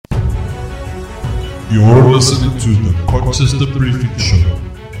You're listening to the Conchester Briefing Show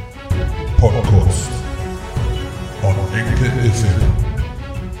podcast on Anchor FM.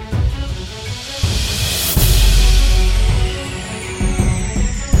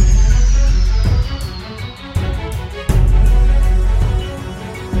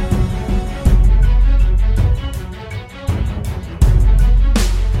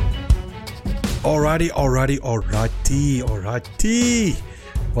 Alrighty.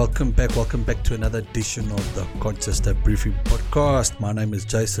 Welcome back to another edition of the Conchester Briefing Podcast. My name is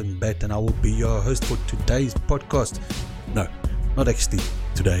Jason Batt and I will be your host for today's podcast. No, not actually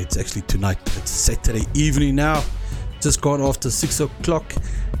today, it's actually tonight. It's Saturday evening now, just gone after 6 o'clock,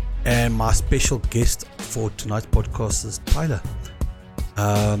 and my special guest for tonight's podcast is Tyla.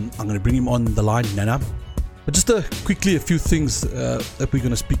 I'm going to bring him on the line now. But just quickly, a few things that we're going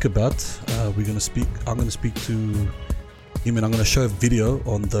to speak about. I'm going to speak to him, and I'm going to show a video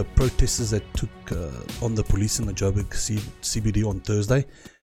on the protesters that took on the police in the Joburg CBD on Thursday.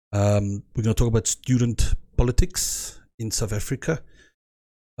 We're going to talk about student politics in South Africa.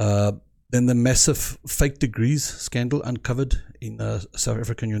 Then the massive fake degrees scandal uncovered in South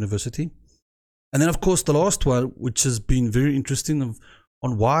African University. And then, of course, the last one, which has been very interesting,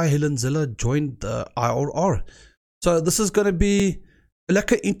 on why Helen Zille joined IRR. So this is going to be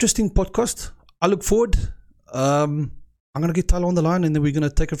like an interesting podcast. I look forward. I'm going to get Tyla on the line and then we're going to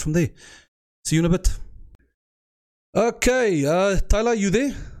take it from there. See you in a bit. Okay, Tyla, you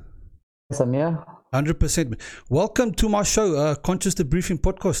there? Yes, I'm here. 100%. Man. Welcome to my show, Conchester Briefing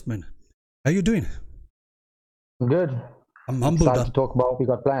Podcast, man. How you doing? I'm good. I'm humbled. Excited to talk about what we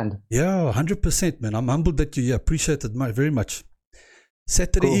got planned. Yeah, 100%, man. I'm humbled that you appreciate it very much.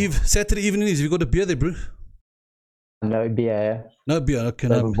 Saturday evening, have you got a beer there, bro? No beer. No beer, okay.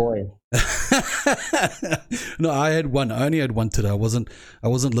 No boy. No, I had one. I only had one today. I wasn't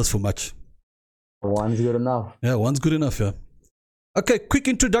list for much. One's good enough. Yeah, one's good enough, yeah. Okay, quick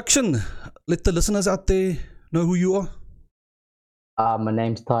introduction. Let the listeners out there know who you are. My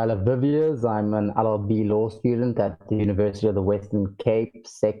name's Tyla Viviers. I'm an LLB law student at the University of the Western Cape,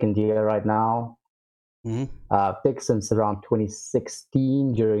 second year right now. Picked since around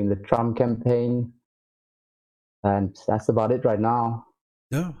 2016 during the Trump campaign, and that's about it right now.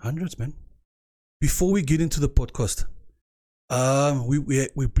 Yeah, hundreds, man. Before we get into the podcast,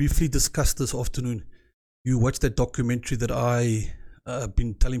 we briefly discussed this afternoon. You watched that documentary that I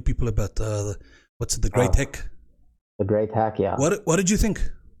been telling people about. What's it, The Great Hack? The Great Hack, yeah. What did you think?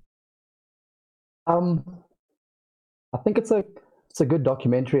 I think it's a good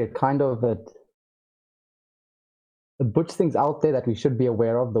documentary. It kind of it puts things out there that we should be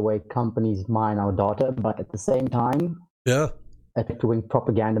aware of, the way companies mine our data, but at the same time, it's doing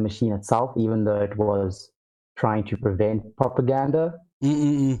propaganda machine itself, even though it was trying to prevent propaganda.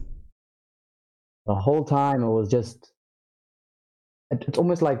 The whole time it was just, it's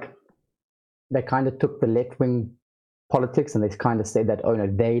almost like they kind of took the left-wing politics and they kind of said that, oh no,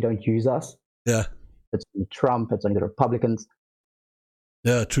 they don't use us. Yeah. It's only Trump, it's only the Republicans.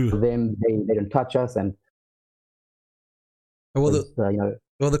 Yeah, true. For them, they don't touch us, and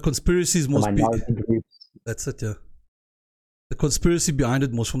the conspiracy is most that's it, yeah. The conspiracy behind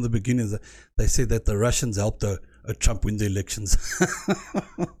it, most from the beginning, is that they say that the Russians helped Trump win the elections.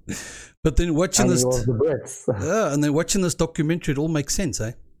 But then watching this, the Brits. and then watching this documentary, it all makes sense,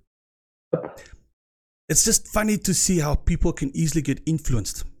 eh? It's just funny to see how people can easily get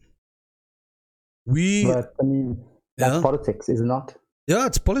influenced. But I mean, that's politics, is it not? Yeah,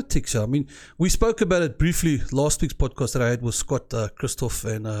 it's politics. I mean, we spoke about it briefly last week's podcast that I had with Scott, Christoph,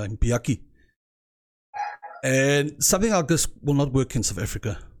 and Mpiaki. And something like this will not work in South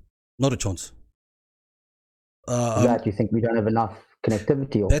Africa. Not a chance. You think we don't have enough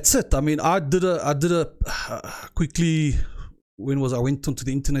connectivity? Or? That's it. I mean, I did a quickly. I went onto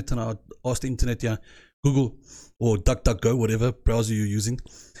the internet and I asked the internet, Google or DuckDuckGo, whatever browser you're using,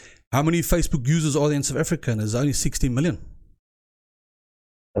 how many Facebook users are there in South Africa? And there's only 60 million.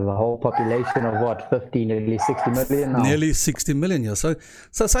 The whole population of what, 50, nearly 60 million now? Nearly 60 million, yeah. So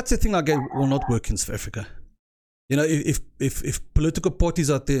such a thing like that will not work in South Africa. You know, if political parties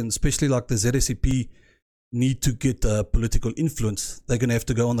out there, and especially like the ZSCP, need to get political influence, they're going to have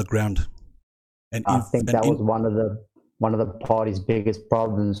to go on the ground. And I think that was one of the party's biggest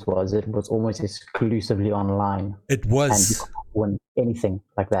problems, was it was almost exclusively online. It was. And you can't win anything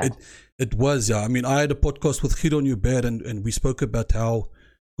like that. It was, yeah. I mean, I had a podcast with Gideon Hubert and we spoke about how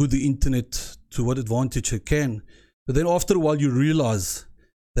good the internet, to what advantage it can. But then after a while you realize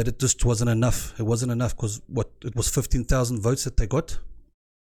that it just wasn't enough. It wasn't enough because it was 15,000 votes that they got.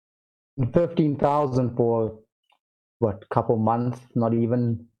 15,000 for what, couple months, not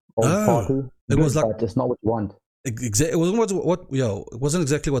even old party. It was like, but it's not what you want. It wasn't what it wasn't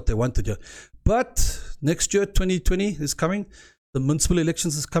exactly what they wanted. Yeah, but next year, 2020 is coming. The municipal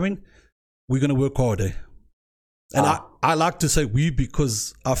elections is coming. We're gonna work hard, eh? And I like to say we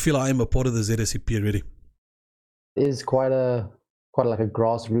because I feel I am a part of the ZSEP already. It is quite like a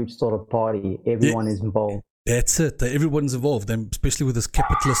grassroots sort of party. Everyone is involved. That's it. Everyone's involved, and especially with this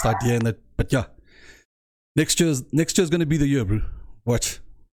capitalist idea and that. But yeah, next year's going to be the year, bro. Watch.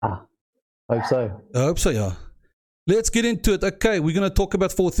 Hope so. I hope so. Yeah. Let's get into it. Okay, we're going to talk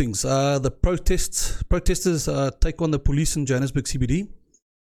about 4 things. The protesters take on the police in Johannesburg CBD.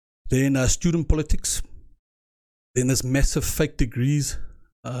 Then student politics. Then this massive fake degrees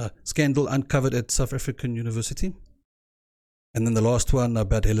scandal uncovered at South African University. And then the last one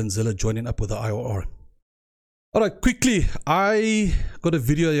about Helen Zille joining up with the IOR. All right, quickly, I got a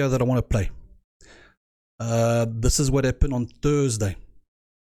video here that I want to play. This is what happened on Thursday.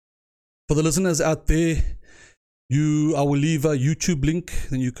 For the listeners out there, I will leave a YouTube link,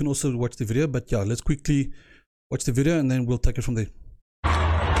 then you can also watch the video. But yeah, let's quickly watch the video and then we'll take it from there.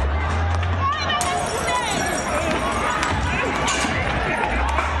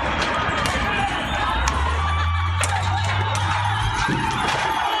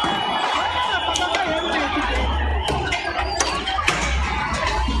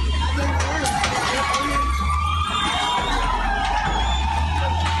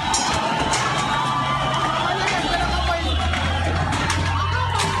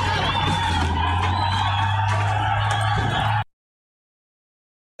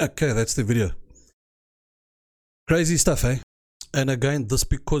 Okay, that's the video. Crazy stuff, eh? And again, this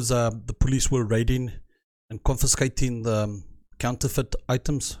because the police were raiding and confiscating the counterfeit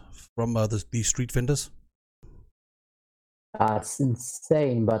items from these street vendors. It's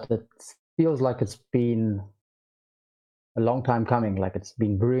insane, but it feels like it's been a long time coming. Like it's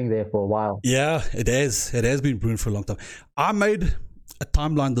been brewing there for a while. Yeah, it has. It has been brewing for a long time. I made a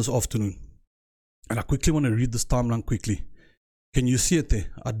timeline this afternoon, and I quickly want to read this timeline quickly. Can you see it there?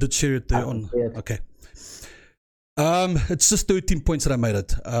 I did share it there on. Okay. It's just 13 points that I made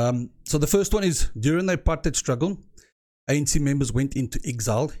it. So the first one is during the apartheid struggle, ANC members went into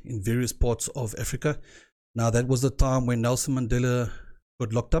exile in various parts of Africa. Now that was the time when Nelson Mandela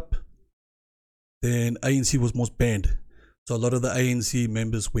got locked up. Then ANC was most banned. So a lot of the ANC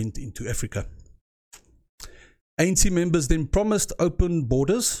members went into Africa. ANC members then promised open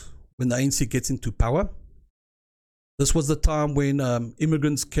borders when the ANC gets into power. This was the time when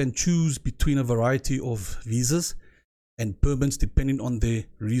immigrants can choose between a variety of visas and permits depending on their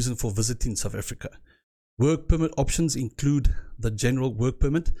reason for visiting South Africa. Work permit options include the general work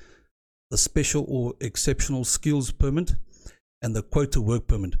permit, the special or exceptional skills permit, and the quota work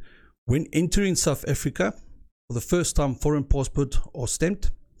permit. When entering South Africa, for the first time, foreign passport are stamped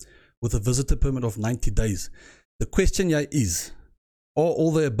with a visitor permit of 90 days. The question here is, are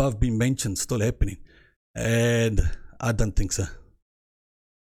all the above being mentioned still happening? And I don't think so.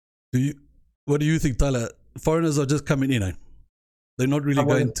 What do you think, Tyla? Foreigners are just coming in, eh? They're not really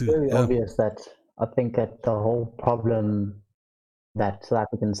going to. It's very obvious that I think that the whole problem that South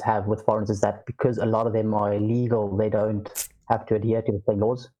Africans have with foreigners is that because a lot of them are illegal, they don't have to adhere to the same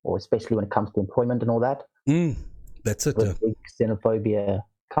laws, or especially when it comes to employment and all that. That's it. Where big xenophobia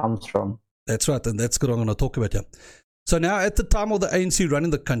comes from. That's right, and that's what I'm going to talk about. Yeah. So now, at the time of the ANC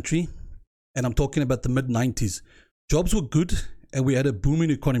running the country, and I'm talking about the mid-90s, jobs were good and we had a booming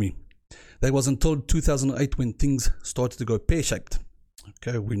economy. That was until 2008 when things started to go pear-shaped.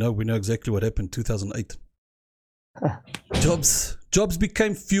 Okay, we know exactly what happened in 2008. Jobs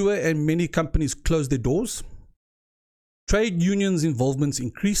became fewer and many companies closed their doors. Trade unions' involvements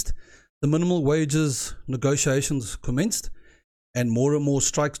increased. The minimum wages negotiations commenced and more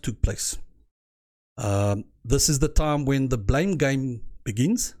strikes took place. This is the time when the blame game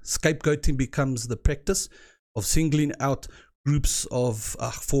begins. Scapegoating becomes the practice of singling out groups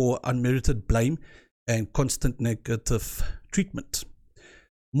for unmerited blame and constant negative treatment.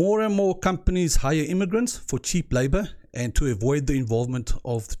 More and more companies hire immigrants for cheap labor and to avoid the involvement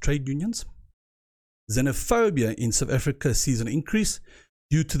of the trade unions. Xenophobia in South Africa sees an increase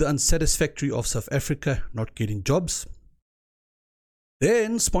due to the unsatisfactory of South Africa not getting jobs.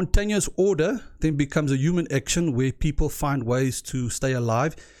 Then spontaneous order then becomes a human action where people find ways to stay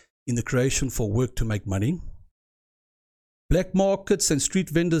alive in the creation for work to make money. Black markets and street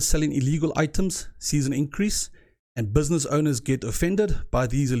vendors selling illegal items sees an increase, and business owners get offended by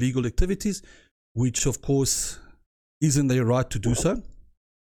these illegal activities, which of course isn't their right to do so.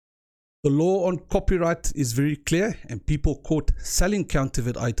 The law on copyright is very clear, and people caught selling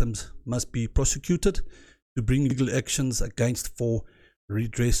counterfeit items must be prosecuted to bring legal actions against for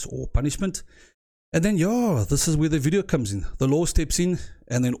redress or punishment. And then, this is where the video comes in. The law steps in,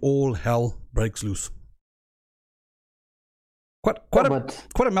 and then all hell breaks loose. Quite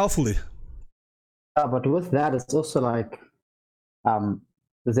a mouthful there. But with that, it's also like the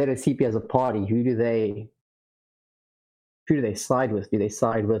ZSCP as a party. Who do they side with? Do they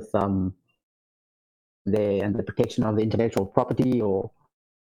side with the protection of the intellectual property, or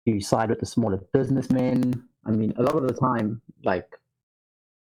do you side with the smaller businessmen? I mean, a lot of the time, like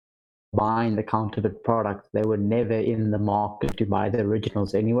buying the counterfeit product, they were never in the market to buy the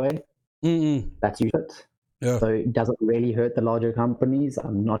originals anyway. That's usually it. Yeah. So it doesn't really hurt the larger companies.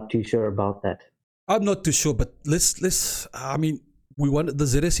 I'm not too sure about that. I'm not too sure, but let's. I mean, the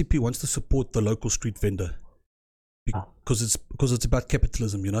ZSCP wants to support the local street vendor because it's about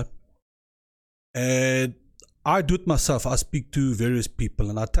capitalism, you know. And I do it myself. I speak to various people,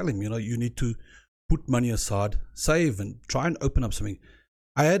 and I tell them, you know, you need to put money aside, save, and try and open up something.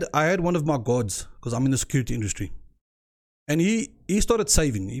 I had one of my gods, because I'm in the security industry, and he started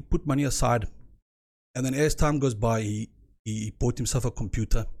saving. He put money aside, and then as time goes by, he bought himself a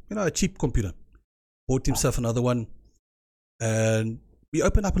computer, you know, a cheap computer. Bought himself another one, and he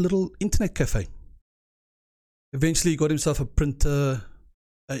opened up a little internet cafe. Eventually, he got himself a printer,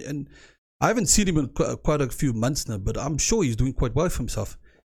 and I haven't seen him in quite a few months now, but I'm sure he's doing quite well for himself.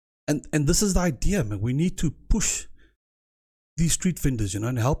 And this is the idea, man. We need to push these street vendors, you know,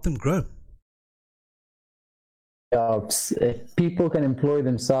 and help them grow. If people can employ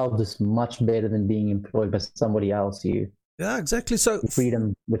themselves, it's much better than being employed by somebody else. Yeah, exactly. So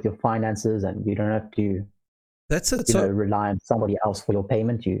freedom with your finances, and you don't have to. That's it. Rely on somebody else for your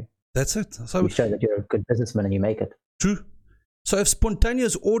payment. That's it. So you show that you're a good businessman and you make it. True. So if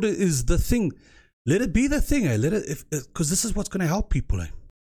spontaneous order is the thing, let it be the thing. Let it, because this is what's going to help people.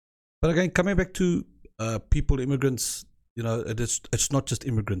 But again, coming back to people, immigrants. You know, it's not just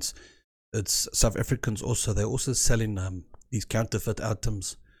immigrants. It's South Africans also. They're also selling these counterfeit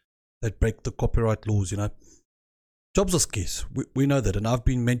items that break the copyright laws. You know. Jobs are scarce. We know that, and I've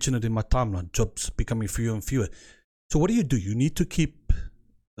been mentioning it in my timeline. Jobs becoming fewer and fewer. So what do? You need to keep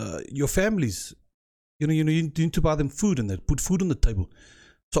your families. You need to buy them food and that put food on the table.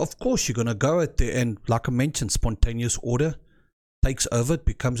 So of course you're gonna go out there and, like I mentioned, spontaneous order takes over. It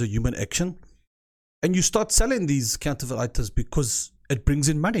becomes a human action, and you start selling these counterfeit items because it brings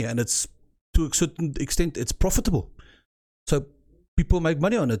in money, and it's to a certain extent it's profitable. So people make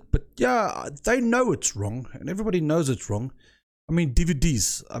money on it, but yeah, they know it's wrong, and everybody knows it's wrong. I mean,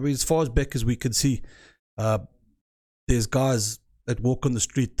 DVDs. I mean, as far as back as we can see, there's guys that walk on the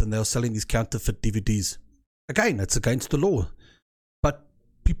street and they're selling these counterfeit DVDs. Again, it's against the law, but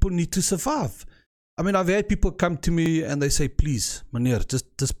people need to survive. I mean, I've had people come to me and they say, "Please, meneer,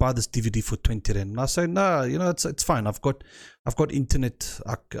 just buy this DVD for 20 rand." And I say, "No, you know, it's fine. I've got internet.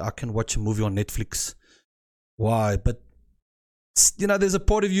 I can watch a movie on Netflix." Why? But you know, there's a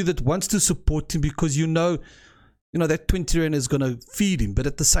part of you that wants to support him because you know that 20 rand is going to feed him. But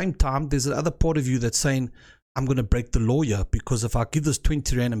at the same time, there's another part of you that's saying, I'm going to break the law here, because if I give this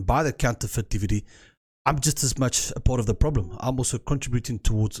 20 rand and buy the counterfeit DVD, I'm just as much a part of the problem. I'm also contributing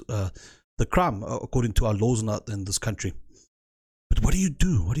towards the crime, according to our laws in this country. But what do you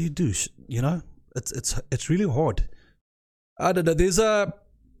do? What do you do? You know, it's really hard. I don't know. There's a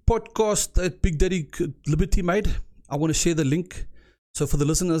podcast that Big Daddy Liberty made. I want to share the link. So for the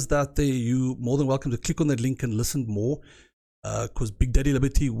listeners out there, you're more than welcome to click on that link and listen more, because Big Daddy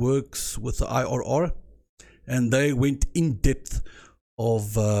Liberty works with the IRR, and they went in depth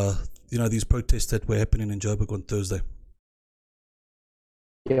of these protests that were happening in Joburg on Thursday.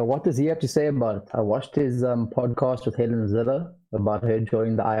 Yeah, what does he have to say about it? I watched his podcast with Helen Ziller about her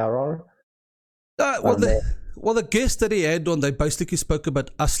joining the IRR. The guest that he had on, they basically spoke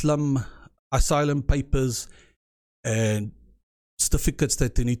about asylum papers and certificates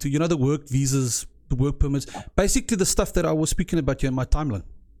that they need to, the work visas, the work permits, basically the stuff that I was speaking about here in my timeline.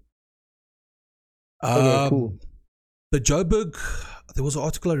 Okay, cool. The Joburg, there was an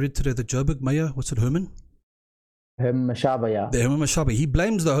article I read today, the Joburg mayor, what's it, Herman Mashaba, yeah. The Herman Mashaba, he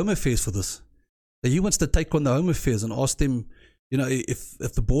blames the Home Affairs for this. He wants to take on the Home Affairs and ask them, if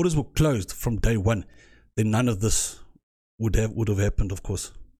the borders were closed from day one, then none of this would have happened, of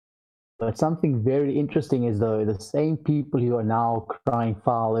course. But something very interesting is, though, the same people who are now crying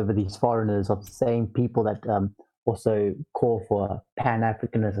foul over these foreigners are the same people that also call for a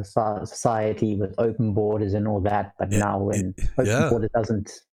Pan-Africanist society with open borders and all that. But now when open border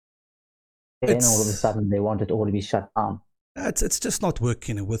doesn't, then all of a sudden they want it all to be shut down. It's just not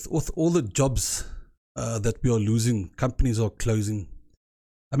working. With all the jobs that we are losing, companies are closing.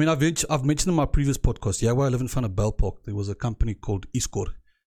 I mean, I've mentioned in my previous podcast, where I live in front of Bell Park, there was a company called Iskor.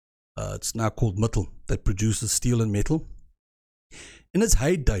 It's now called Mittel, that produces steel and metal. In its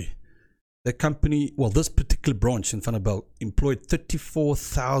heyday, that company, this particular branch in front of Bell, employed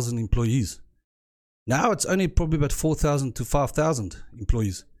 34,000 employees. Now it's only probably about 4,000 to 5,000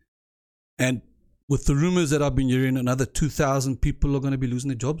 employees. And with the rumors that I've been hearing, another 2,000 people are going to be losing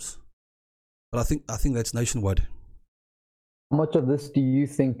their jobs. But I think that's nationwide. How much of this do you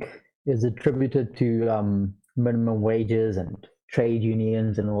think is attributed to minimum wages and trade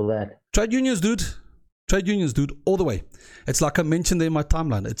unions and all that? Trade unions, dude, all the way. It's like I mentioned there in my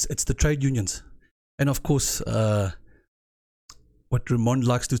timeline. It's the trade unions. And of course, what Ramon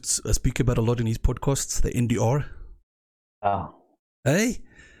likes to speak about a lot in his podcasts, the NDR. Oh. Hey?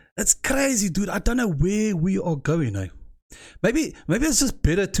 It's crazy, dude. I don't know where we are going, eh? Maybe it's just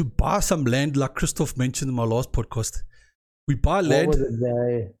better to buy some land, like Christoph mentioned in my last podcast. We buy land. What was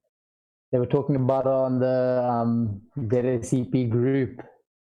it they were talking about on the ZSCP group?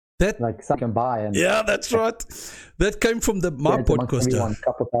 That, like some can buy. And yeah, that's right. That came from my podcast. A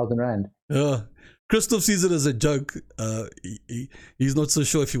couple $1,000. Yeah. Christoph sees it as a joke. He's not so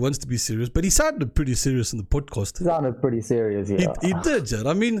sure if he wants to be serious, but he sounded pretty serious in the podcast. He sounded pretty serious, yeah. He did, yeah.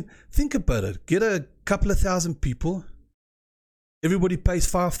 I mean, think about it. Get a couple of thousand people. Everybody pays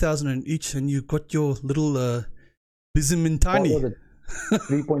 5,000 each, and you got your little Bizimintani.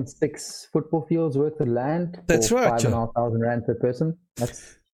 3.6 football fields worth of land. That's right. 5,500 rand per person.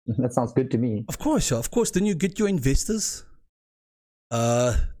 That sounds good to me. Of course, yeah. Of course. Then you get your investors.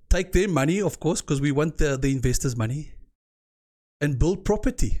 Take their money, of course, because we want the investors' money, and build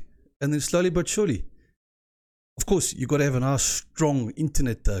property. And then slowly but surely, of course, you got to have a nice, strong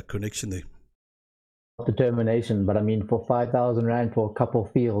internet connection there. Determination, but I mean, for 5,000 rand for a couple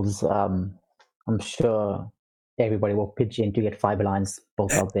fields, I'm sure everybody will pitch in to get fiber lines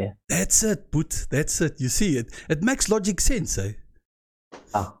built out there. That's it, Boot. That's it. You see, it makes logic sense, eh?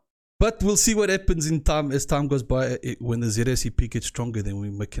 Ah. But we'll see what happens in time as time goes by. When the ZSCP gets stronger, then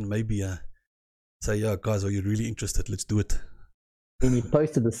we can maybe say, yeah, guys, are you really interested? Let's do it. When he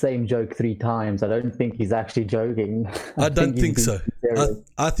posted the same joke 3 times, I don't think he's actually joking. I don't think so.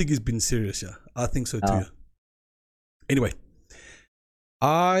 I think he's been serious, yeah. I think so too. Anyway,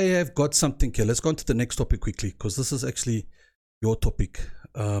 I have got something here. Let's go on to the next topic quickly, because this is actually your topic,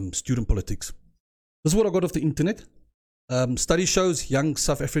 student politics. This is what I got off the internet. Study shows young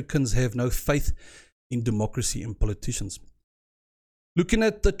South Africans have no faith in democracy and politicians. Looking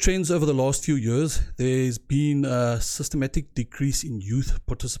at the trends over the last few years, there's been a systematic decrease in youth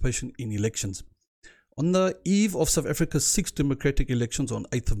participation in elections. On the eve of South Africa's 6th democratic elections on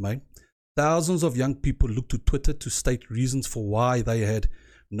 8th of May, thousands of young people looked to Twitter to state reasons for why they had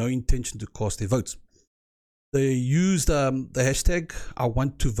no intention to cast their votes. They used the hashtag I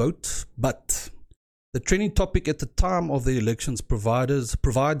want to vote, but the trending topic at the time of the elections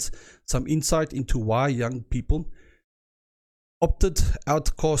provides some insight into why young people opted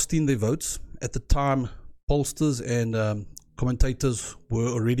out casting their votes. At the time, pollsters and commentators were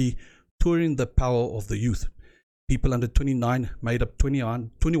already touring the power of the youth. People under 29 made up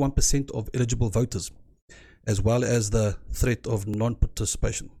 21% of eligible voters, as well as the threat of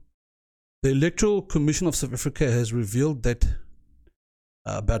non-participation. The Electoral Commission of South Africa has revealed that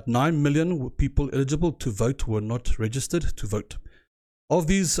about 9 million people eligible to vote were not registered to vote. Of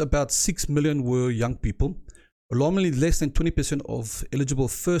these, about 6 million were young people. Alarmingly, less than 20% of eligible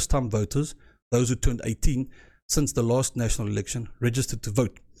first-time voters, those who turned 18 since the last national election, registered to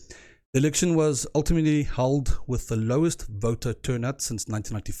vote. The election was ultimately held with the lowest voter turnout since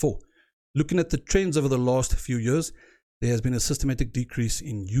 1994. Looking at the trends over the last few years, there has been a systematic decrease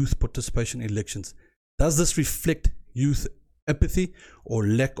in youth participation in elections. Does this reflect youth apathy or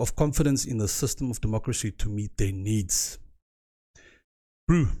lack of confidence in the system of democracy to meet their needs?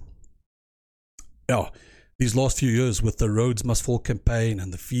 Brew. Yeah. These last few years with the Roads Must Fall campaign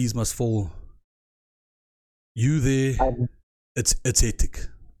and the fees must fall, it's hectic.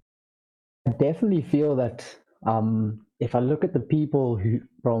 I definitely feel that if I look at the people who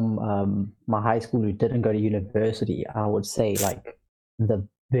from my high school who didn't go to university, I would say like the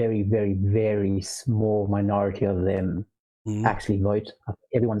very, very, very small minority of them actually vote.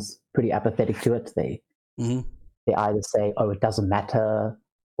 Everyone's pretty apathetic to it. They either say, oh, it doesn't matter,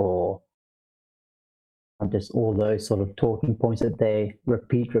 or just all those sort of talking points that they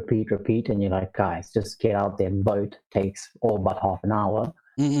repeat, and you're like, guys, just get out there and vote. It takes all but half an hour.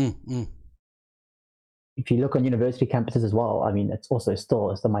 If you look on university campuses as well, I mean, it's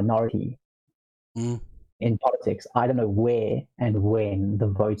the minority in politics. I don't know where and when the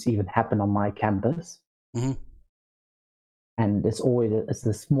votes even happen on my campus. And and it's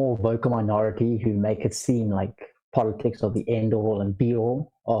the small vocal minority who make it seem like politics are the end all and be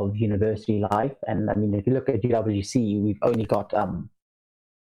all of university life. And I mean, if you look at UWC, we've only got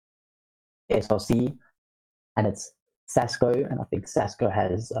SRC, and it's SASCO, and I think SASCO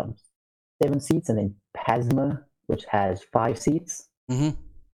has 7 seats, and then PASMA, which has 5 seats,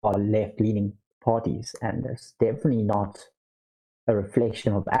 are left-leaning parties, and it's definitely not a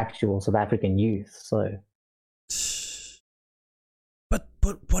reflection of actual South African youth. So, but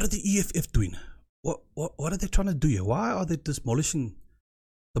what are the EFF doing? What are they trying to do here? Why are they demolishing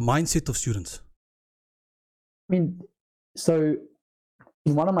the mindset of students? I mean, so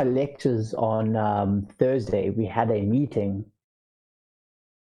in one of my lectures on Thursday, we had a meeting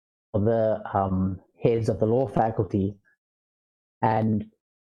of the heads of the law faculty, and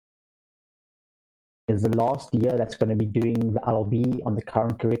is the last year that's going to be doing the LLB on the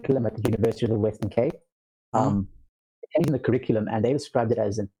current curriculum at the University of the Western Cape. Changing the curriculum, and they described it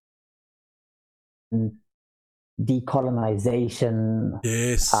as decolonization.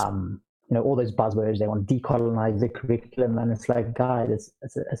 Yes. All those buzzwords. They want to decolonize the curriculum, and it's like, guys,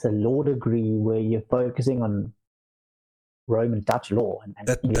 it's a law degree where you're focusing on Roman Dutch law and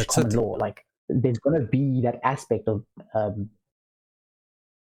English common law. Like, there's going to be that aspect of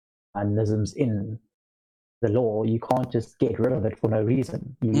anarchisms in the law. You can't just get rid of it for no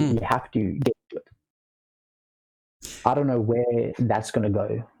reason. You have to get to it. I don't know where that's going to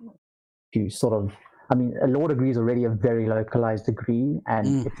go. To sort of, I mean, a law degree is already a very localized degree,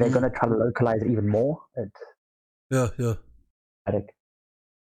 and if they're going to try to localize it even more, it's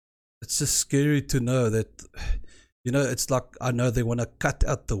just scary to know that, it's like, I know they want to cut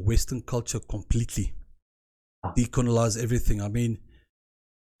out the Western culture completely, decolonize everything. I mean,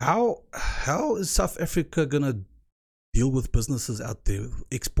 how is South Africa going to deal with businesses out there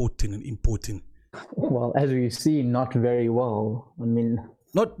exporting and importing? Well, as we see, not very well. I mean,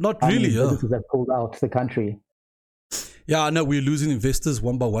 not really. Businesses have pulled out the country. Yeah, I know we're losing investors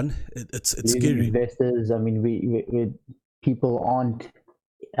one by one. It's scary. Investors. I mean, we people aren't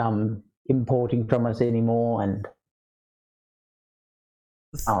importing from us anymore, and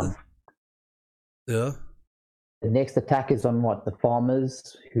the next attack is on the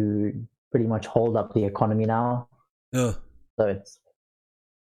farmers, who pretty much hold up the economy now. Yeah. So it's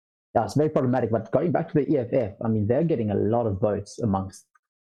very problematic. But going back to the EFF, I mean, they're getting a lot of votes amongst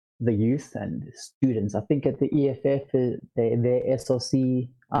the youth and students. I think at the EFF, their SLC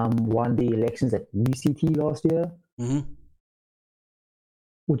won the elections at UCT last year.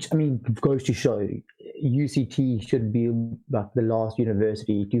 Which, I mean, goes to show UCT should be like the last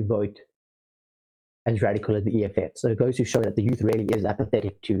university to vote as radical as the EFF. So it goes to show that the youth really is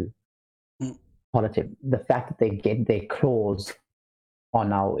apathetic to politics. The fact that they get their claws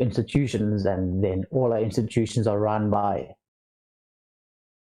on our institutions, and then all our institutions are run by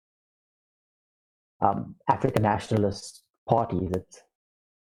African nationalist parties.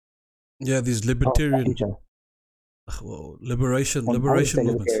 These libertarian, liberation movements.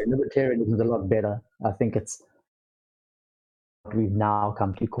 Libertarianism is a lot better. I think it's what we've now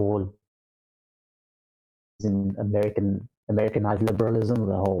come to call in Americanized liberalism,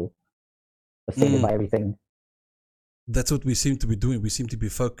 the whole offended by everything. That's what we seem to be doing. We seem to be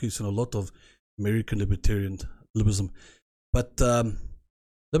focused on a lot of American liberalism. But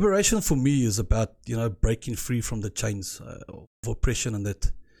liberation for me is about, breaking free from the chains of oppression and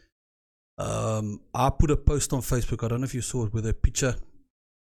that. I put a post on Facebook, I don't know if you saw it, with a picture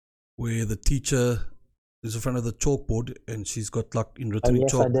where the teacher is in front of the chalkboard and she's got like in written in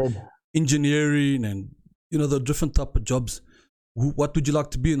chalk, engineering and, the different type of jobs. What would you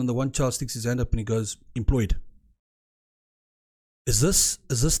like to be? And then the one child sticks his hand up and he goes, employed. Is this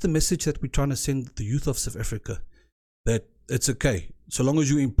the message that we're trying to send the youth of South Africa? That it's okay, so long as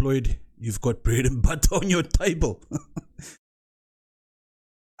you're employed, you've got bread and butter on your table.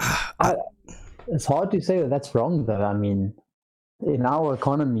 It's hard to say that that's wrong, though. I mean, in our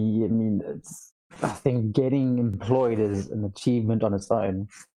economy, I think getting employed is an achievement on its own.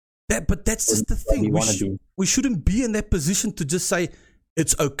 But that's just the thing. We shouldn't be in that position to just say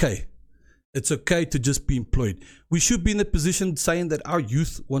it's okay. It's okay to just be employed. We should be in a position saying that our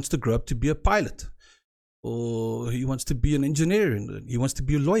youth wants to grow up to be a pilot, or he wants to be an engineer, and he wants to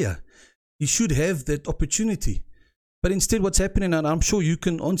be a lawyer. He should have that opportunity. But instead, what's happening, and I'm sure you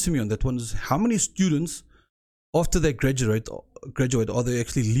can answer me on that one, is how many students, after they graduate, are they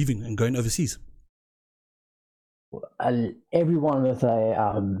actually leaving and going overseas? Everyone with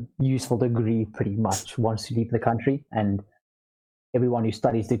a useful degree pretty much wants to leave the country, and everyone who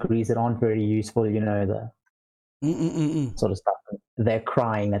studies degrees that aren't very useful, the sort of stuff, they're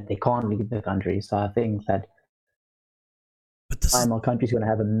crying that they can't leave the country. So I think that our country's going to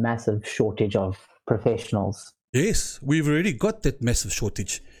have a massive shortage of professionals. Yes, we've already got that massive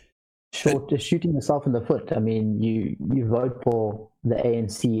shortage. Shooting yourself in the foot. I mean, you vote for the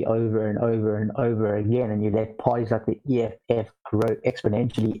ANC over and over and over again, and you let parties like the EFF grow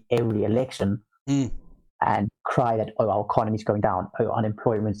exponentially every election and cry that, oh, our economy's going down, oh,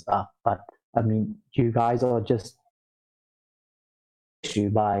 unemployment's up. But, I mean, you guys are just issue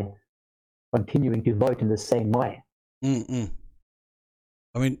by continuing to vote in the same way. I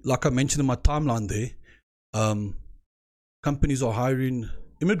mean, like I mentioned in my timeline there, companies are hiring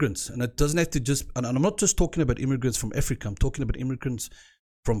immigrants, and it doesn't have to just, and I'm not just talking about immigrants from Africa, I'm talking about immigrants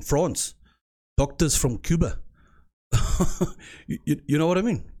from France, doctors from Cuba. you know what I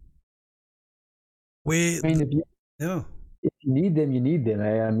mean? If you need them, you need them.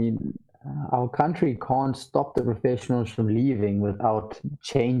 I mean, our country can't stop the professionals from leaving without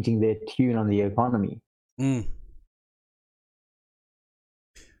changing their tune on the economy.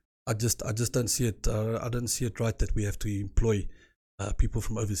 I just don't see it. I don't see it right that we have to employ people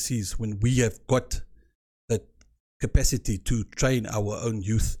from overseas when we have got that capacity to train our own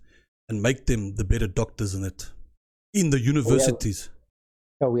youth and make them the better doctors in the universities.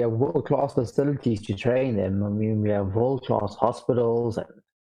 We have world-class facilities to train them. I mean, we have world-class hospitals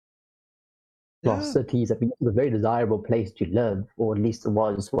and cities. I mean, it's a very desirable place to live, or at least it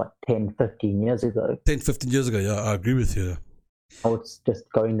was, 10, 15 years ago. 10, 15 years ago, yeah, I agree with you. Oh, it's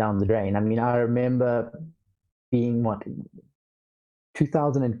just going down the drain. I mean, I remember being,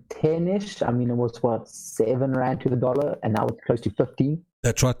 2010-ish? I mean, it was, 7 rand to the dollar, and now it's close to 15.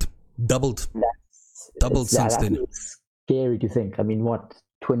 That's right. Doubled since then. It's scary to think. I mean,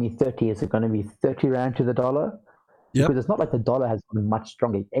 2030, is it going to be 30 rand to the dollar? Yep. Because it's not like the dollar has been much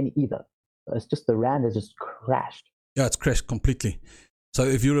stronger either. It's just the rand has just crashed. Yeah, it's crashed completely. So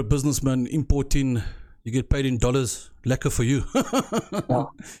if you're a businessman importing, you get paid in dollars, lekker for you.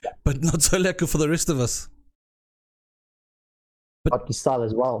 But not so lekker for the rest of us. But to sell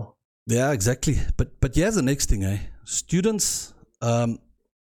as well. Yeah, exactly. But here's the next thing, students,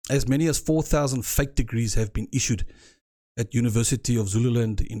 as many as 4,000 fake degrees have been issued at University of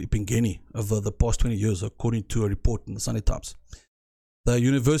Zululand in Ipingeni over the past 20 years, according to a report in the Sunday Times. The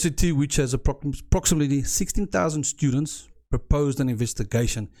university, which has approximately 16,000 students, proposed an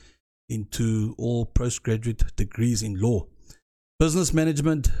investigation into all postgraduate degrees in law, business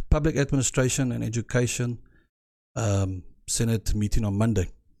management, public administration, and education. Senate meeting on Monday.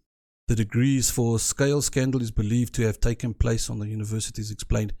 The degrees for scale scandal is believed to have taken place on the university's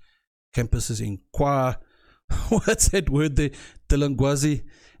explained campuses in Kwa, what's that word there, Delangwazi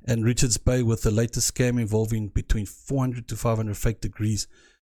and Richards Bay, with the latest scam involving between 400 to 500 fake degrees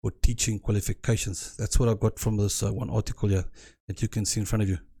for teaching qualifications. That's what I got from this one article here that you can see in front of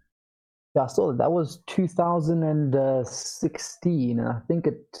you. Yeah, I saw that was 2016, and I think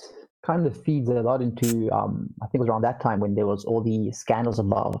it kind of feeds a lot into, I think it was around that time when there was all the scandals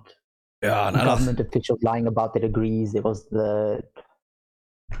about government officials lying about their degrees. There was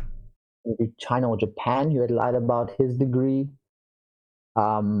China or Japan who had lied about his degree.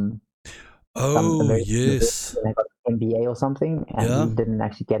 Yes. They got an MBA or something, and he didn't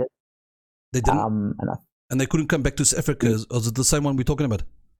actually get it. They didn't? And they couldn't come back to South Africa. Is it the same one we're talking about?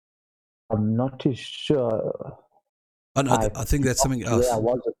 I'm not too sure. Oh, no, I think that's something else. Yeah, I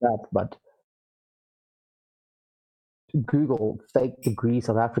was with that, but Google fake degree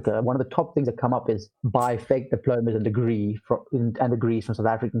South Africa. One of the top things that come up is buy fake diplomas and degrees from South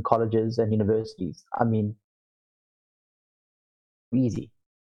African colleges and universities. I mean, easy.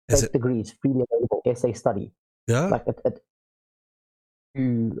 Fake degrees, freely available, essay study. Yeah. Like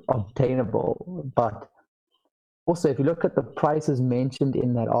it's obtainable. But also, if you look at the prices mentioned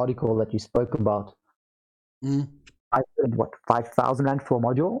in that article that you spoke about, I said, 5,000 rand for a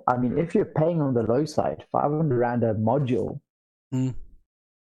module? I mean, if you're paying on the low side, 500 rand a module,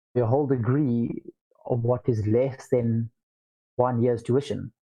 your whole degree of what is less than 1 year's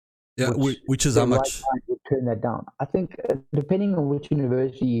tuition. Yeah, which is how much? Would turn that down. I think depending on which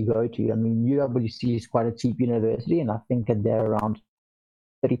university you go to, I mean, UWC is quite a cheap university, and I think that they're around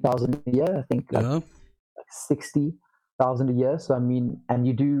 30,000 a year. I think like 60,000 a year. So, I mean, and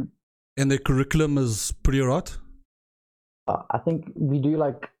you do. And the curriculum is pretty alright? I think we do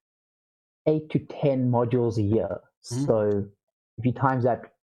like 8 to 10 modules a year. So if you times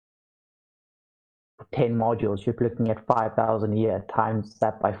that 10 modules, you're looking at 5,000 a year, times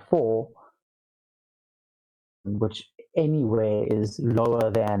that by 4, which anywhere is lower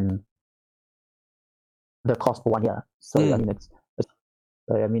than the cost for 1 year. So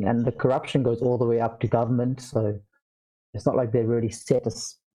I mean, and the corruption goes all the way up to government. So it's not like they've really set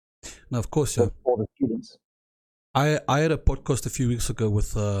us. No, of course, for the students. I had a podcast a few weeks ago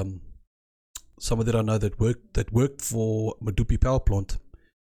with someone that I know that worked for Medupi power plant,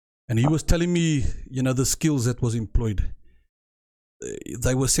 and he was telling me, the skills that was employed.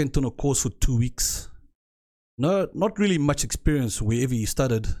 They were sent on a course for 2 weeks. No, not really much experience wherever he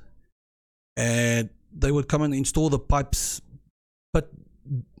studied, and they would come and install the pipes, but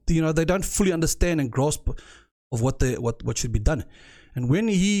they don't fully understand and grasp of what should be done. And when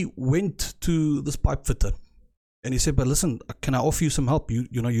he went to this pipe fitter and he said, but listen, can I offer you some help?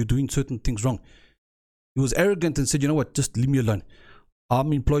 You're doing certain things wrong. He was arrogant and said, you know what, just leave me alone.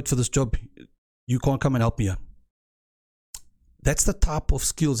 I'm employed for this job. You can't come and help me here. That's the type of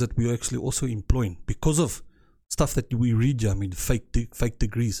skills that we're actually also employing because of stuff that we read. I mean, fake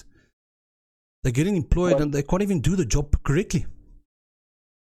degrees. They're getting employed and they can't even do the job correctly.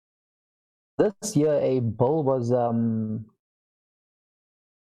 This year, a bill was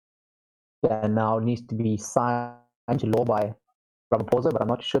now needs to be signed into law by Ramaphosa, but I'm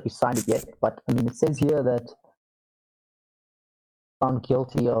not sure if he signed it yet. But I mean, it says here that found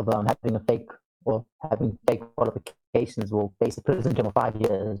guilty of having fake qualifications will face a prison term of 5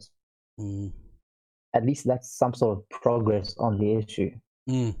 years. At least that's some sort of progress on the issue.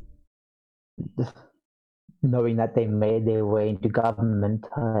 Knowing that they made their way into government,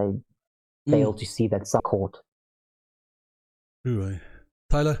 I fail to see that some court. Right.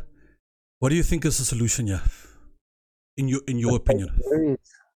 Tyla, what do you think is the solution here? In your opinion?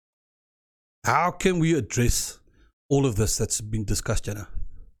 How can we address all of this that's been discussed, Jana?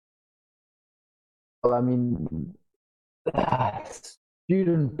 Well, I mean,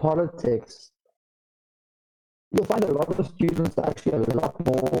 student politics, you'll find that a lot of students actually are a lot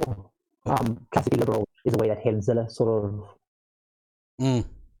more classically liberal, is the way that Helen Ziller sort of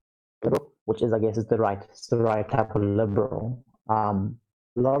liberal, which is, I guess, is the right type of liberal.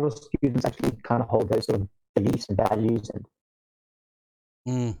 A lot of students actually kind of hold those sort of beliefs and values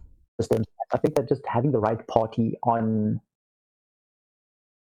and systems. I think that just having the right party on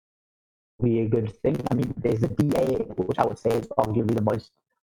would be a good thing. I mean, there's the DA, which I would say is arguably the most.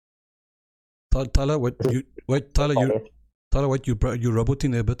 Tyla, you're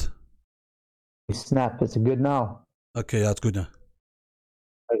roboting a bit. Snap, it's good now. Okay, that's good now.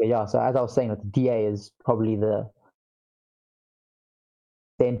 Okay, yeah. So as I was saying, the DA is probably the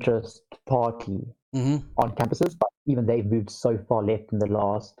centrist party on campuses, but even they've moved so far left in the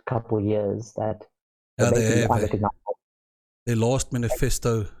last couple of years that they have. Their last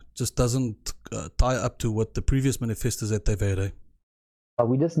manifesto just doesn't tie up to what the previous manifestos that they've had.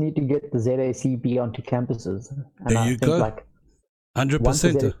 We just need to get the ZACP onto campuses. And there you go. 100%. Once the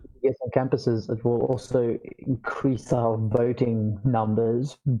ZACP gets on campuses, it will also increase our voting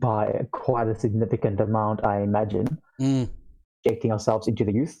numbers by quite a significant amount, I imagine. Injecting ourselves into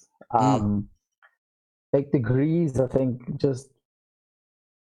the youth. Fake degrees, I think, just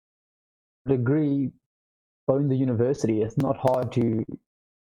degree own the university. It's not hard to.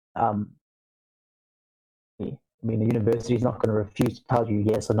 I mean, the university is not going to refuse to tell you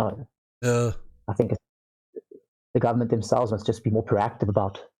yes or no. I think the government themselves must just be more proactive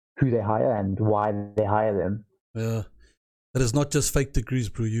about who they hire and why they hire them. Yeah, but it's not just fake degrees,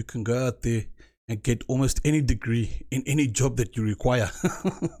 bro. You can go out there and get almost any degree in any job that you require.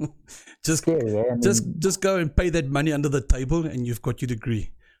 Just go and pay that money under the table, and you've got your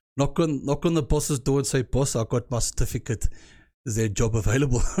degree. Knock on the boss's door and say, "Boss, I got my certificate. Is there a job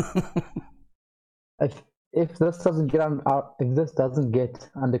available?" If this doesn't get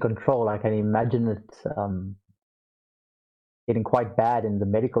under control, I can imagine it getting quite bad in the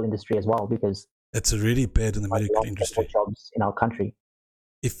medical industry as well, because it's really bad in the medical industry. Jobs in our country.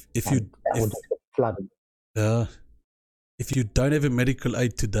 If you don't have a medical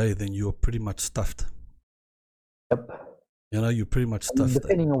aid today, then you're pretty much stuffed. Yep. You're pretty much stuffed.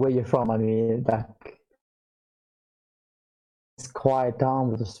 Depending on where you're from, I mean, it's quiet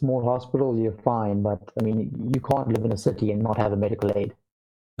town with a small hospital, you're fine. But I mean, you can't live in a city and not have a medical aid.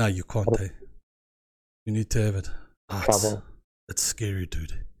 No, you can't. You need to have it. It's scary,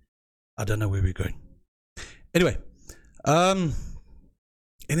 dude. I don't know where we're going. Anyway,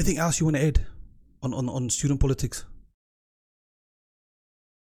 anything else you want to add on student politics?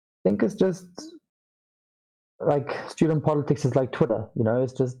 I think it's just like student politics is like Twitter.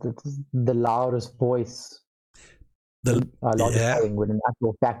 It's the loudest voice. When in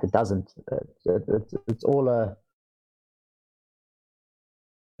actual fact it doesn't. It's all a.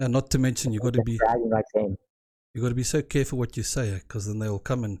 And not to mention, you got to be so careful what you say, because then they'll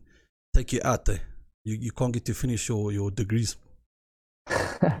come and take you out there. You can't get to finish your degrees.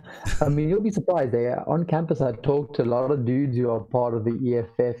 I mean, you'll be surprised. On campus, I talked to a lot of dudes who are part of the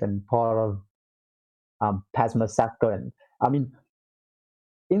EFF and part of Pasma Sapko. And I mean,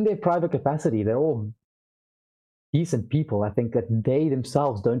 in their private capacity, they're all decent people. I think that they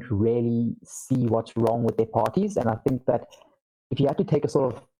themselves don't really see what's wrong with their parties. And I think that if you have to take a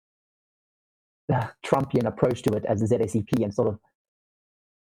sort of Trumpian approach to it as the ZSEP and sort of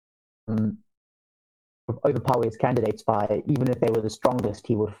overpower his candidates by, even if they were the strongest,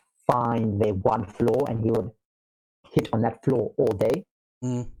 he would find their one flaw and he would hit on that flaw all day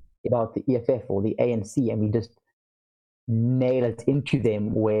about the EFF or the ANC, and we just nail it into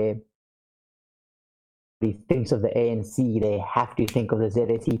them where he thinks of the ANC, they have to think of the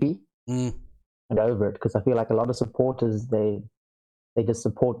ZSEP and over it, because I feel like a lot of supporters, they just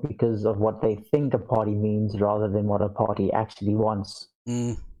support because of what they think a party means rather than what a party actually wants.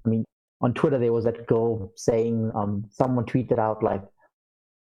 I mean, on Twitter there was that girl saying, someone tweeted out like,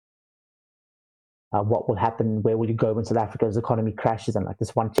 what will happen, where will you go when South Africa's economy crashes, and like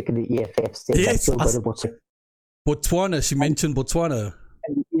this one chick in the EFF said yes, that she'll go to Botswana. She mentioned Botswana.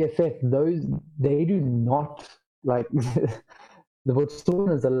 And the EFF, they do not, like, the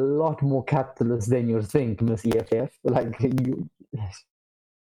Botswana is a lot more capitalist than you think, Miss EFF. Like, you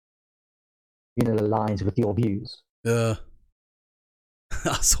know, aligns with your views. Yeah.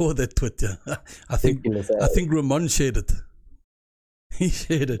 I saw that Twitter. I think Ramon shared it. He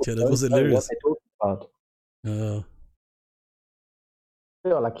shared it, yeah. That was hilarious. What they're talking about.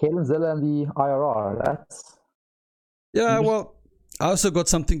 Yeah, like Helen Zille and the IRR, that's... Yeah, well, I also got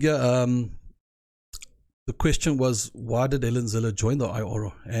something here. The question was, why did Helen Zille join the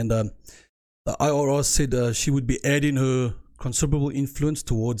IRR? And the IRR said she would be adding her considerable influence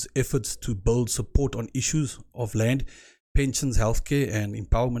towards efforts to build support on issues of land, pensions, healthcare, and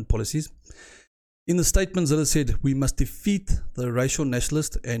empowerment policies. In the statement, Zille said, we must defeat the racial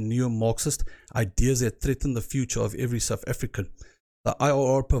nationalist and neo-Marxist ideas that threaten the future of every South African. The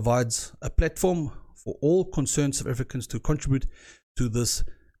IRR provides a platform for all concerned South Africans to contribute to this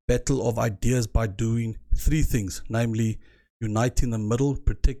battle of ideas by doing three things, namely uniting the middle,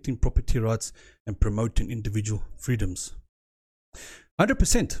 protecting property rights, and promoting individual freedoms.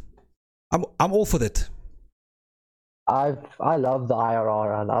 100%. I'm all for that. I love the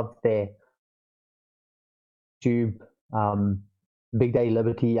IRR. I love their tube. Big Day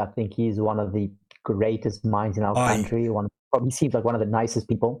Liberty. I think he's one of the greatest minds in our country. Probably seems like one of the nicest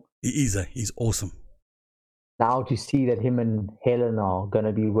people. He is. He's awesome. Now to see that him and Helen are going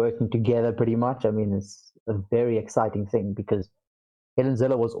to be working together pretty much, I mean, it's a very exciting thing, because Helen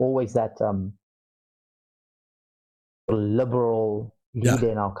Zille was always that liberal leader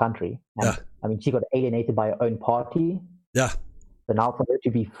in our country. And, I mean, she got alienated by her own party. Yeah. But now for her to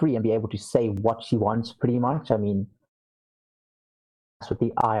be free and be able to say what she wants pretty much, I mean, that's what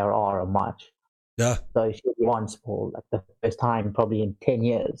the IRR are much. Yeah. So she wants for like the first time probably in 10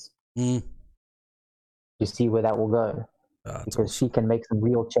 years. To see where that will go, because awesome. She can make some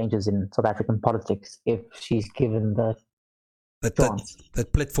real changes in South African politics if she's given that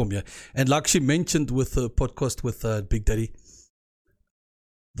platform. Yeah, and like she mentioned with the podcast with Big Daddy,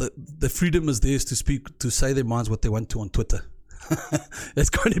 the freedom is theirs to speak, to say their minds what they want to on Twitter. It's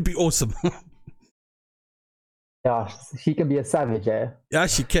going to be awesome. Yeah, she can be a savage, eh? Yeah,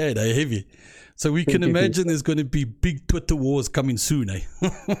 she can, heavy. So we can imagine there's going to be big Twitter wars coming soon,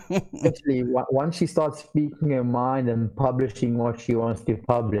 Actually, once she starts speaking her mind and publishing what she wants to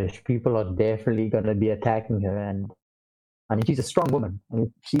publish, people are definitely going to be attacking her. And I mean, she's a strong woman. I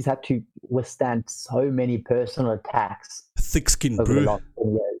mean, she's had to withstand so many personal attacks. Thick-skinned, bro.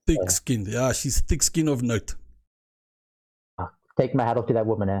 Thick-skinned. Yeah, she's thick-skinned of note. Take my hat off to that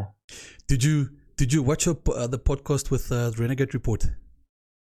woman, eh? Did you watch the podcast with the Renegade Report?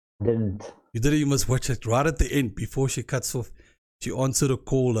 Didn't. You didn't. You must watch it right at the end before she cuts off. She answered a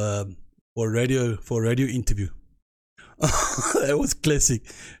call for a radio interview. That was classic.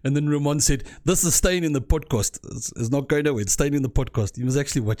 And then Ramon said, "This is staying in the podcast. It's not going nowhere. It's staying in the podcast. You must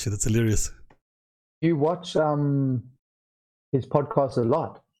actually watch it. It's hilarious." You watch his podcast a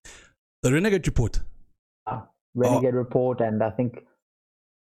lot. The Renegade Report. Renegade Report, and I think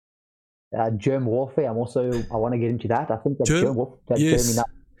germ warfare. I want to get into that. I think that germ warfare. Yes.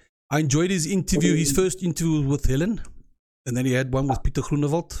 I enjoyed his interview, his first interview with Helen, and then he had one with Peter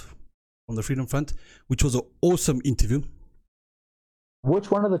Groenewald on the Freedom Front, which was an awesome interview. Which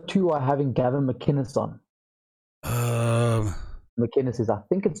one of the two are having Gavin McInnes on? McInnes is, I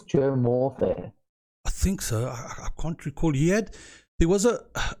think it's germ warfare. I think so. I can't recall. There was a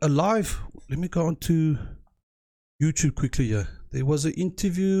live. Let me go on to YouTube quickly here. There was an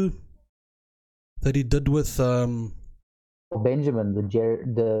interview that he did with Benjamin,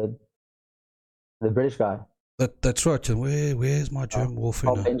 the British guy. That's right. And where's my German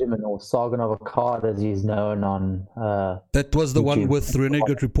warfare now? Benjamin, or Sargon of Akkad, as he's known on that was the YouTube. one with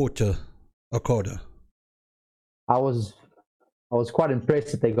Renegade Reporter Akkad. I was quite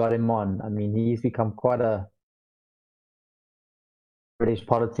impressed that they got him on. I mean, he's become quite a British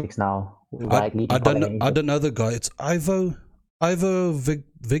politics now. I don't know the guy. It's Ivo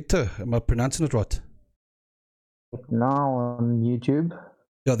Victor. Am I pronouncing it right? Now on YouTube.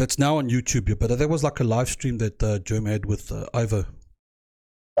 Yeah, that's now on YouTube. Yeah, but there was like a live stream that Jerm had with Ivo.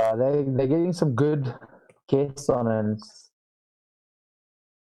 They're getting some good guests on, and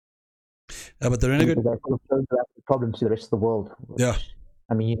but the Renegade problems to the rest of the world. Yeah,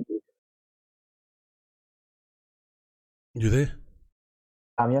 I mean, you there?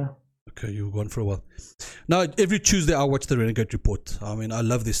 I'm here. Okay, you were gone for a while. Now, every Tuesday I watch the Renegade Report. I mean, I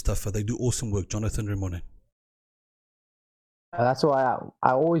love this stuff. They do awesome work. Jonathan Ramone. That's why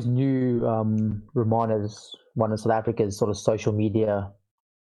I always knew Ramon as one of South Africa's sort of social media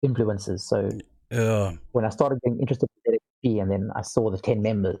influencers. So when I started getting interested in ZXP and then I saw the 10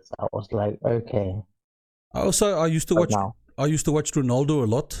 members, I was like, okay. I used to watch Ronaldo a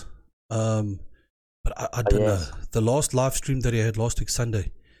lot. But I don't know. The last live stream that he had last week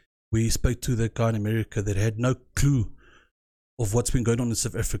Sunday, we spoke to that guy in America that had no clue of what's been going on in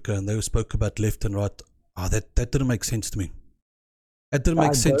South Africa, and they spoke about left and right. That didn't make sense to me. That didn't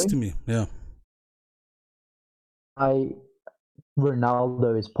make sense to me. Yeah.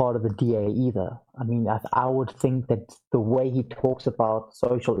 Ronaldo is part of the DA either. I mean, I would think that the way he talks about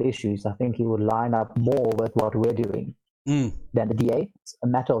social issues, I think he would line up more with what we're doing than the DA. It's a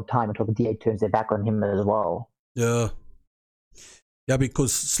matter of time until the DA turns their back on him as well. Yeah. Yeah,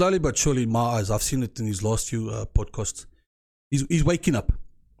 because slowly but surely, in my eyes, I've seen it in his last few podcasts. He's waking up.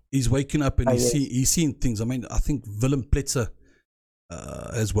 He's waking up and he's seeing things. I mean, I think Willem Pletzer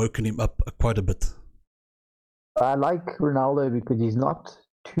has woken him up quite a bit. I like Ronaldo because he's not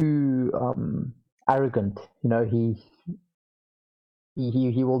too arrogant. You know,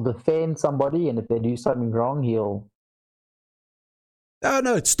 he will defend somebody, and if they do something wrong, he'll.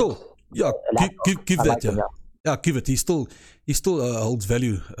 No, it's still give that. Yeah, give it. He still holds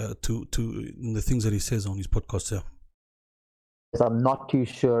value to in the things that he says on his podcast. Yeah. I'm not too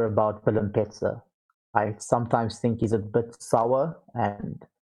sure about Willem Pletzer. I sometimes think he's a bit sour, and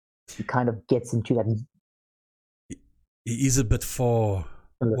he kind of gets into that. He is a bit far.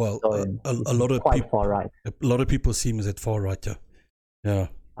 Well, a lot of people. Far right. A lot of people see him as that far right. Yeah. Yeah.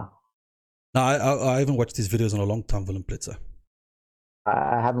 Oh. No, I haven't watched his videos in a long time, Willem Pletzer.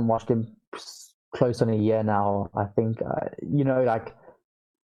 I haven't watched him close on a year now. I think like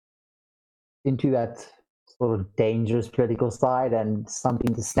into that sort of dangerous political side, and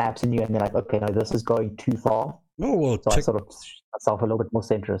something just snaps in you, and you're like, okay, no, this is going too far. Oh well, so I sort of myself a little bit more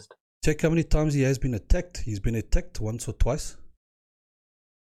centrist. Check how many times he has been attacked. He's been attacked once or twice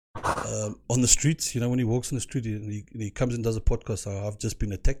on the streets. You know, when he walks on the street, he comes and does a podcast. I've just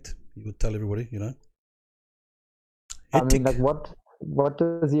been attacked. He would tell everybody. You know. I mean, like what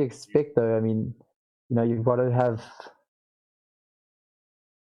does he expect though? I mean, you know, you've got to have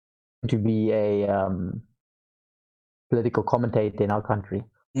to be a political commentator in our country.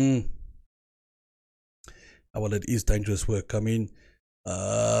 Well, it is dangerous work. I mean,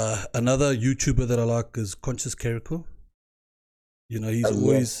 another YouTuber that I like is Conscious Clerical. You know,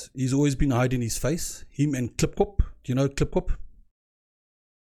 he's always been hiding his face. Him and Klipkop. Do you know Klipkop?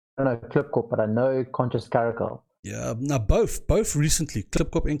 I don't know Klipkop, but I know Conscious Clerical. Yeah, no, both recently,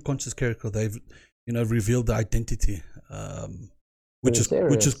 Klipkop and Conscious Clerical, they've revealed the identity, which is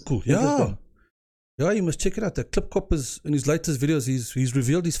cool. Yeah, you must check it out. The Klipkop is in his latest videos. He's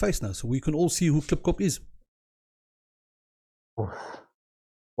revealed his face now, so we can all see who Klipkop is.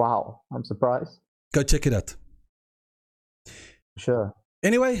 Wow, I'm surprised. Go check it out. Sure.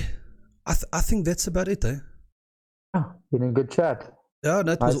 Anyway, I think that's about it, eh? Oh, been a good chat. Yeah,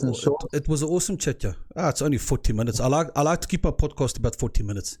 no, it was an awesome chat, yeah. It's only 40 minutes. I like to keep our podcast about 40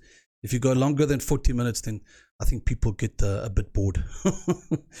 minutes. If you go longer than 40 minutes, then I think people get a bit bored.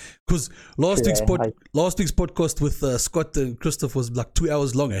 Because last week's podcast with Scott and Christoph was like 2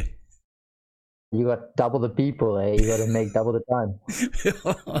 hours long, eh? You got double the people, eh? You got to make double the time.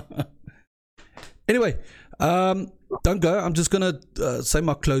 Anyway, don't go. I'm just going to say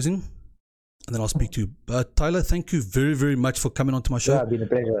my closing. And then I'll speak to you. Tyler, thank you very, very much for coming onto my show. Yeah, it's been a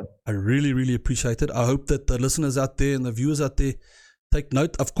pleasure. I really, really appreciate it. I hope that the listeners out there and the viewers out there take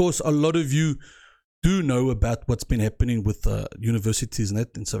note. Of course, a lot of you do know about what's been happening with universities and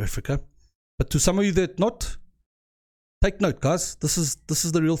that in South Africa. But to some of you that not, take note, guys. This is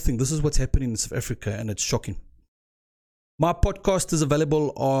the real thing. This is what's happening in South Africa, and it's shocking. My podcast is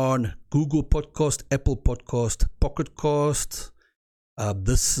available on Google Podcast, Apple Podcast, Pocket Cast.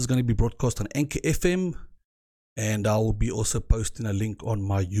 This is going to be broadcast on Anchor FM, and I will be also posting a link on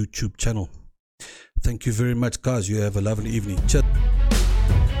my YouTube channel. Thank you very much, guys. You have a lovely evening. Cheers.